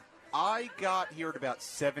morning? I got here at about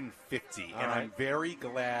 7:50, All and right. I'm very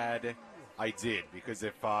glad I did, because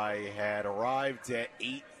if I had arrived at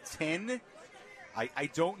 8:10, I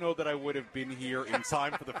don't know that I would have been here in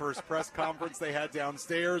time for the first press conference they had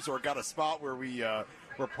downstairs or got a spot where we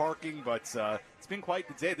were parking, but it's been quite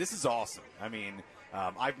the day. This is awesome. I mean,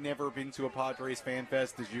 I've never been to a Padres Fan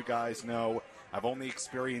Fest, as you guys know. I've only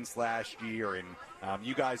experienced last year, and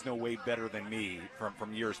you guys know way better than me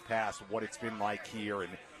from years past what it's been like here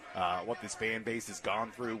and what this fan base has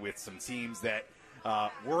gone through with some teams that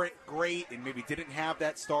weren't great and maybe didn't have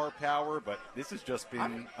that star power, but this has just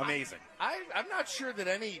been amazing. I'm not sure that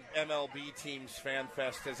any MLB team's fan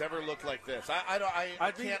fest has ever looked like this.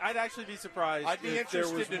 I'd actually be surprised. I'd be if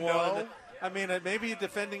interested there was to one. know. I mean, maybe a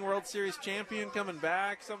defending World Series champion coming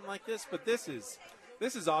back, something like this. But this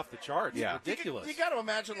is off the charts. Yeah. Ridiculous. You got to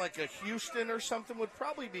imagine like a Houston or something would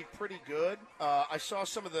probably be pretty good. I saw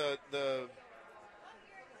some of the.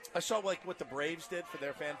 I saw like what the Braves did for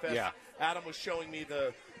their fan fest. Yeah. Adam was showing me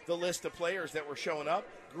the list of players that were showing up.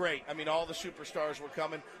 Great. I mean, all the superstars were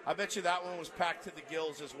coming. I bet you that one was packed to the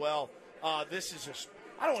gills as well. This is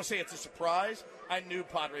I don't want to say it's a surprise. I knew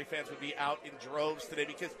Padre fans would be out in droves today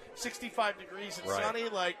because 65 degrees and sunny,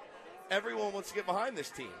 like everyone wants to get behind this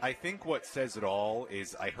team. I think what says it all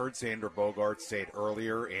is I heard Xander Bogaerts say it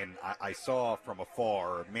earlier, and I saw from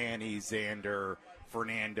afar Manny, Xander,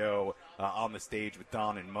 Fernando on the stage with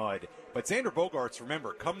Don and Mud. But Xander Bogaerts,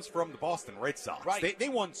 remember, comes from the Boston Red Sox. Right. They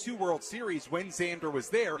won 2 World Series when Xander was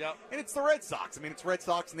there, and it's the Red Sox. I mean, it's Red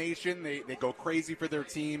Sox Nation. They go crazy for their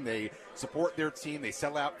team. They support their team. They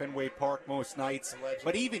sell out Fenway Park most nights.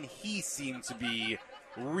 But even he seemed to be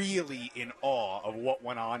really in awe of what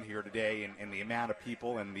went on here today and the amount of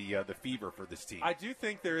people and the fever for this team. I do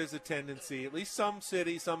think there is a tendency, at least some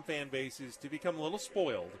cities, some fan bases, to become a little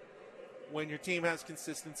spoiled when your team has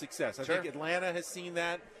consistent success. I think Atlanta has seen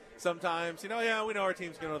that sometimes. We know our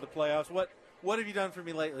team's going to the playoffs. What have you done for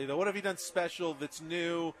me lately, though? What have you done special that's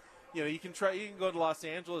new? You can go to Los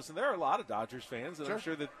Angeles, and there are a lot of Dodgers fans, and I'm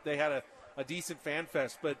sure that they had a decent fan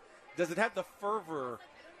fest. But does it have the fervor,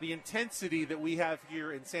 the intensity that we have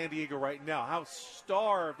here in San Diego right now? How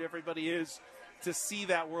starved everybody is to see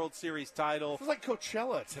that World Series title. It was like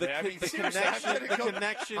Coachella today. The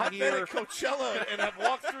connection I've here. been at Coachella and I've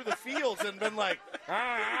walked through the fields and been like,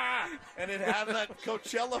 and it had that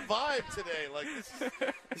Coachella vibe today. Like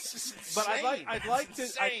this is insane. But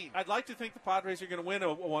I'd like to think the Padres are going to win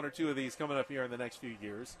one or two of these coming up here in the next few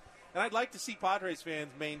years, and I'd like to see Padres fans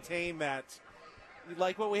maintain that.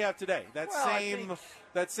 Like what we have today, that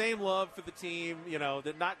same love for the team,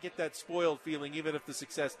 that not get that spoiled feeling, even if the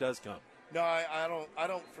success does come. No, I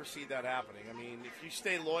don't foresee that happening. I mean, if you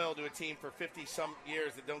stay loyal to a team for 50-some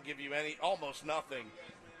years that don't give you almost nothing,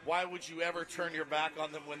 why would you ever turn your back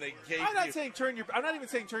on them when they gave you? I'm not even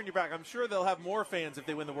saying turn your back. I'm sure they'll have more fans if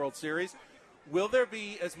they win the World Series. Will there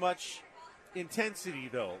be as much intensity,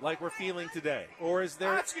 though, like we're feeling today? Or is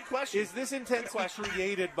there? That's a good question. Is this intensity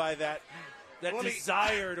created by that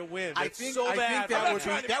desire to win? I think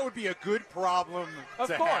that would be a good problem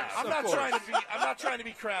to have. I'm not trying to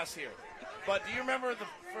be crass here. But do you remember the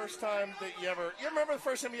first time that you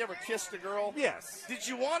ever kissed a girl? Yes. Did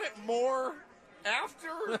you want it more after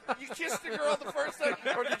you kissed a girl the first time,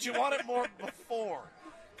 or did you want it more before?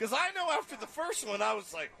 Because I know after the first one, I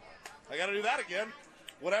was like, I got to do that again.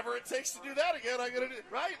 Whatever it takes to do that again, I got to do it.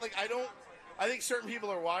 Right? Like, I think certain people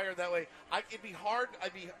are wired that way. It'd be hard.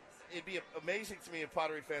 It'd be amazing to me if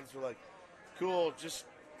Padre fans were like, cool, just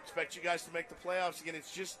expect you guys to make the playoffs again.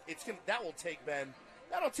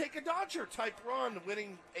 That'll take a Dodger-type run,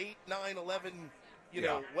 winning 8, 9, 11,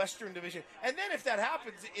 Western Division. And then if that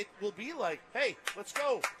happens, it will be like, hey, let's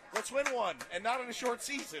go. Let's win one. And not in a short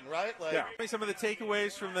season, right? Some of the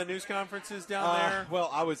takeaways from the news conferences down there? Well,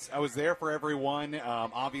 I was there for every one.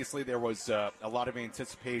 Obviously, there was a lot of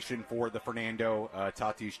anticipation for the Fernando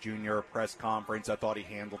Tatis Jr. press conference. I thought he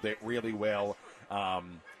handled it really well.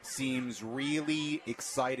 Seems really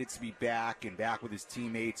excited to be back with his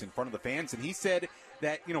teammates in front of the fans. And he said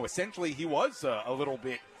that, essentially he was a little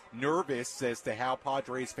bit nervous as to how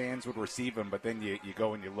Padres fans would receive him. But then you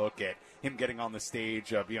go and you look at him getting on the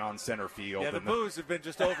stage beyond center field. Yeah, the boos have been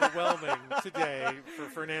just overwhelming today for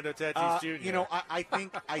Fernando Tatis Jr. I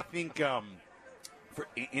think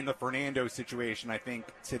in the Fernando situation, I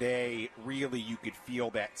think today really you could feel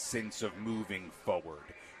that sense of moving forward.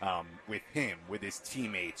 With him, with his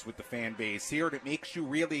teammates, with the fan base here. And it makes you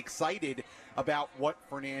really excited about what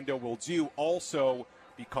Fernando will do also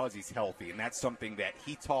because he's healthy. And that's something that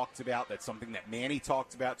he talked about. That's something that Manny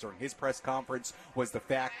talked about during his press conference, was the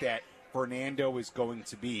fact that Fernando is going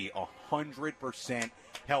to be 100%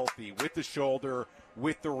 healthy with the shoulder,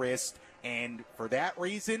 with the wrist. And for that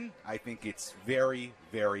reason, I think it's very,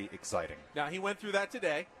 very exciting. Now, he went through that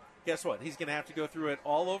today. guess what? He's going to have to go through it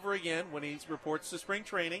all over again when he reports to spring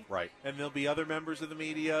training. Right. And there'll be other members of the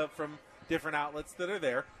media from different outlets that are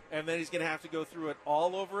there. And then he's going to have to go through it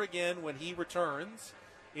all over again when he returns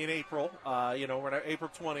in April, April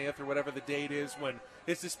 20th or whatever the date is when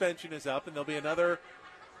his suspension is up. And there'll be another,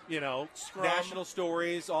 national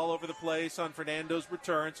stories all over the place on Fernando's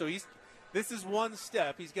return. So this is one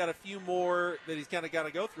step. He's got a few more that he's kind of got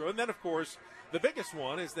to go through. And then, of course, the biggest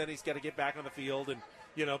one is then he's got to get back on the field and,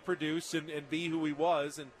 produce and be who he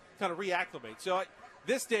was and kind of reacclimate. So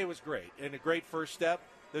this day was great and a great first step.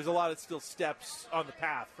 There's a lot of still steps on the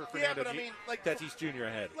path for Fernando Tatis Jr.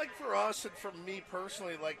 ahead. Like for us and for me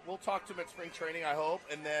personally, we'll talk to him at spring training, I hope,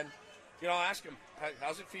 and then, I'll ask him,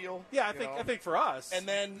 how's it feel? Yeah, I think for us. And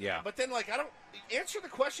then, but then, I don't answer the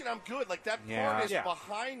question. I'm good. That part is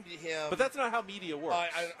behind him. But that's not how media works.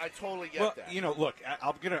 I totally get that. Look,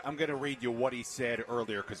 I'm gonna read you what he said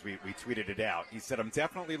earlier because we tweeted it out. He said, "I'm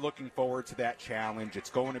definitely looking forward to that challenge.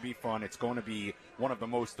 It's going to be fun. It's going to be one of the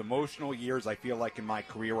most emotional years I feel like in my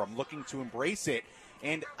career. I'm looking to embrace it."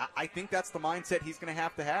 And I think that's the mindset he's going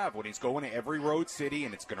to have when he's going to every road city,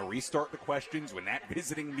 and it's going to restart the questions when that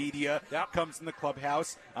visiting media comes in the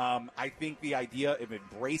clubhouse. I think the idea of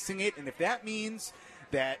embracing it, and if that means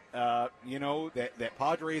that that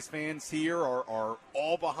Padres fans here are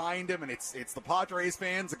all behind him, and it's the Padres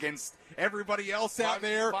fans against everybody else out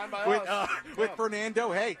there with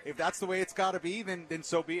Fernando. Hey, if that's the way it's got to be, then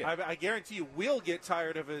so be it. I guarantee you, we'll get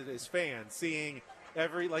tired of it as fans seeing.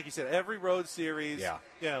 Like you said, every road series,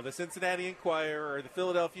 the Cincinnati Enquirer or the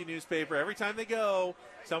Philadelphia newspaper, every time they go,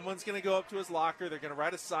 someone's going to go up to his locker. They're going to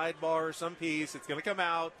write a sidebar or some piece. It's going to come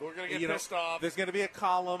out. We're going to get pissed off. There's going to be a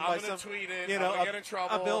column by some, tweet it. I'm going to get in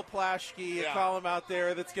trouble. A Bill Plaschke, a column out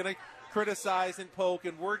there that's going to criticize and poke,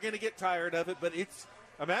 and we're going to get tired of it. But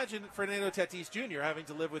imagine Fernando Tatis Jr. having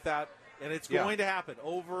to live with that. And it's going to happen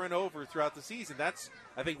over and over throughout the season. That's,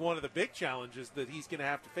 I think, one of the big challenges that he's going to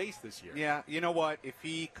have to face this year. Yeah, you know what? If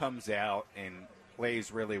he comes out and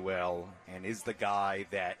plays really well and is the guy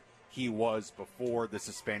that he was before the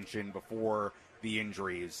suspension, before the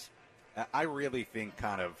injuries, I really think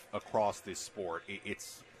kind of across this sport,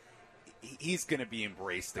 he's going to be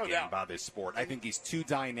embraced again by this sport. I think he's too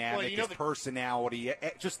dynamic, his personality,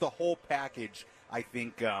 just the whole package. I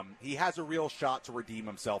think he has a real shot to redeem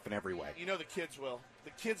himself in every way. The kids will. The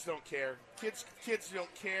kids don't care. Kids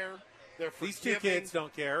don't care. They're forgiving. These two kids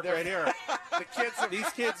don't care. Right here. These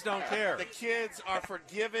kids don't care. The kids are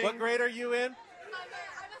forgiving. What grade are you in? I'm a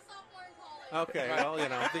sophomore in college. Okay, well,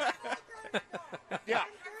 yeah.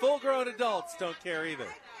 Full-grown adults don't care either.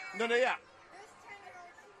 No, yeah.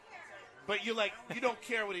 But you don't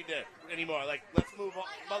care what he did anymore. Let's move on.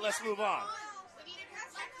 But let's move on.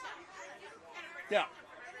 Yeah.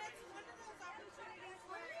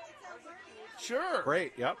 Sure.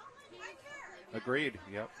 Great. Yep. Agreed.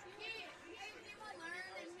 Yep.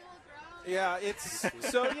 Yeah, it's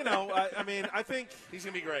so I think he's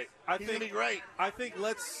gonna be great. He's gonna be great. I think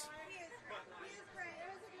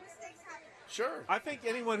Sure. I think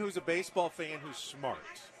anyone who's a baseball fan who's smart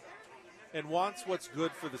and wants what's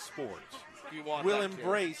good for the sport will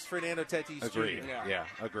embrace Fernando Tatis Agreed. Jr. Yeah,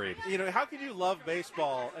 agreed. How can you love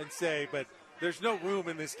baseball and say, but there's no room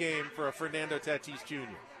in this game for a Fernando Tatis Jr.?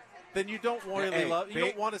 Then you don't really love. You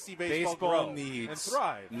don't want to see baseball grow and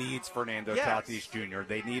thrive. Needs Fernando Tatis Jr.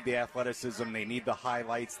 They need the athleticism. They need the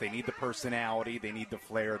highlights. They need the personality. They need the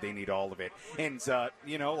flair. They need all of it. And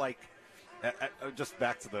just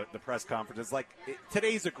back to the press conferences.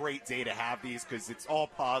 Today's a great day to have these because it's all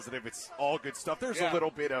positive. It's all good stuff. There's a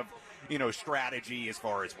little bit of strategy as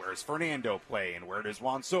far as where does Fernando play and where does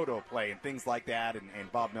Juan Soto play and things like that.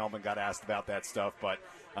 And Bob Melvin got asked about that stuff. But,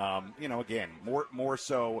 again, more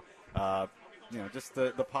so, just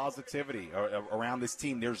the positivity around this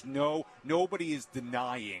team. Nobody is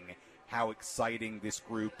denying how exciting this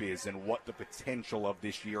group is and what the potential of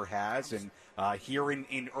this year has. And here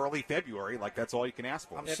in early February, that's all you can ask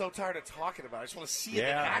for. I'm so tired of talking about it. I just want to see it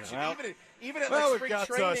in action. Even at we've spring got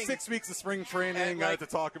training. 6 weeks of spring training to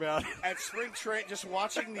talk about. At spring training, just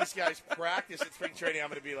watching these guys practice at spring training, I'm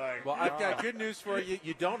going to be like, well, I've got good news for you.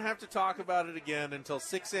 You don't have to talk about it again until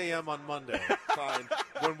 6 a.m. on Monday. Fine.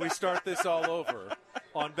 When we start this all over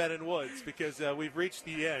on Ben and Woods, because we've reached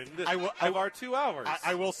the end of our 2 hours.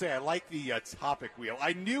 I will say I like the topic wheel.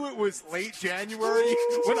 I knew it was late January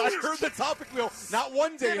when I heard the topic wheel. Not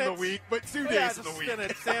one day in the week, but 2 days in the week.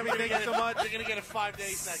 Sammy, thank you so much. You're going to get it 5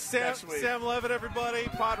 days next week. Sam Levitt, everybody,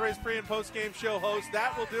 Padres pre- and post-game show host.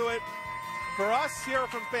 That will do it for us here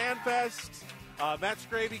from FanFest. Matt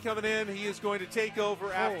Scraby coming in. He is going to take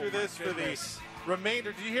over after this for the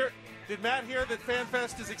remainder. Did you hear? Did Matt hear that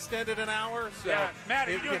FanFest is extended an hour? So yeah, Matt,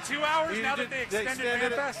 are you doing 2 hours now that they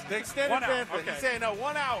extended FanFest? They extended 1 hour. FanFest. Okay. He's saying, no,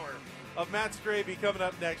 1 hour of Matt Scraby coming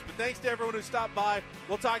up next. But thanks to everyone who stopped by.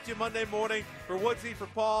 We'll talk to you Monday morning. For Woodsy, for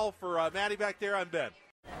Paul, for Maddie back there, I'm Ben.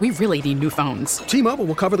 We really need new phones. T-Mobile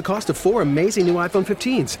will cover the cost of 4 amazing new iPhone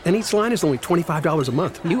 15s, and each line is only $25 a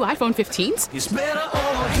month. New iPhone 15s? It's better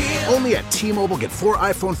over here. Only at T-Mobile, get 4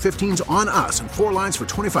 iPhone 15s on us and 4 lines for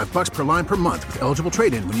 $25 per line per month with eligible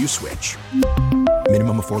trade-in when you switch.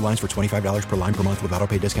 Minimum of 4 lines for $25 per line per month with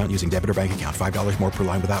autopay discount using debit or bank account. $5 more per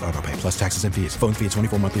line without autopay, plus taxes and fees. Phone fee at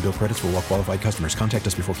 24 monthly bill credits for well-qualified customers. Contact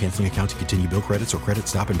us before canceling account to continue bill credits or credit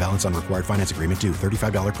stop and balance on required finance agreement due.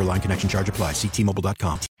 $35 per line connection charge applies. See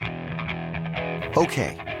T-Mobile.com.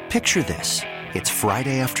 Okay, picture this. It's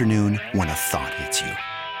Friday afternoon when a thought hits you.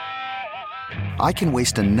 I can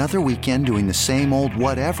waste another weekend doing the same old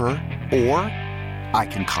whatever, or I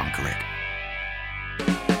can conquer it.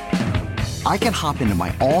 I can hop into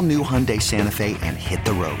my all-new Hyundai Santa Fe and hit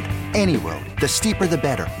the road. Any road. The steeper the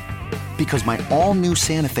better. Because my all-new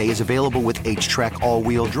Santa Fe is available with H-Track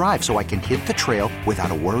all-wheel drive, so I can hit the trail without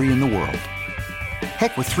a worry in the world.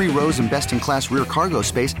 Heck, with 3 rows and best-in-class rear cargo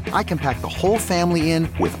space, I can pack the whole family in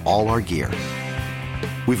with all our gear.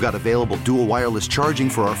 We've got available dual wireless charging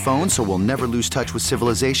for our phones, so we'll never lose touch with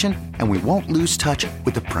civilization, and we won't lose touch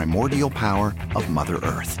with the primordial power of Mother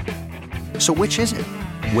Earth. So which is it?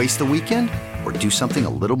 Waste the weekend or do something a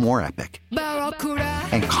little more epic?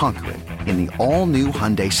 And conquer it in the all-new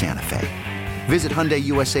Hyundai Santa Fe. Visit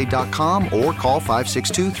HyundaiUSA.com or call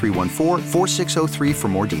 562-314-4603 for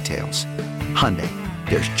more details. Hyundai,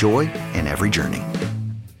 there's joy in every journey.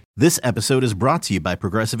 This episode is brought to you by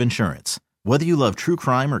Progressive Insurance. Whether you love true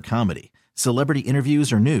crime or comedy, celebrity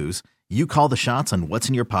interviews or news, you call the shots on what's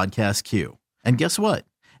in your podcast queue. And guess what?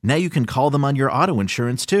 Now you can call them on your auto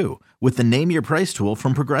insurance too with the Name Your Price tool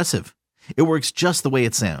from Progressive. It works just the way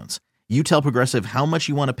it sounds. You tell Progressive how much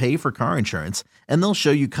you want to pay for car insurance, and they'll show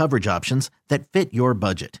you coverage options that fit your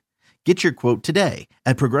budget. Get your quote today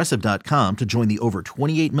at Progressive.com to join the over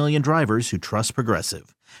 28 million drivers who trust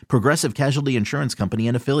Progressive. Progressive Casualty Insurance Company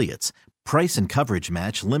and Affiliates. Price and coverage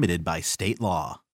match limited by state law.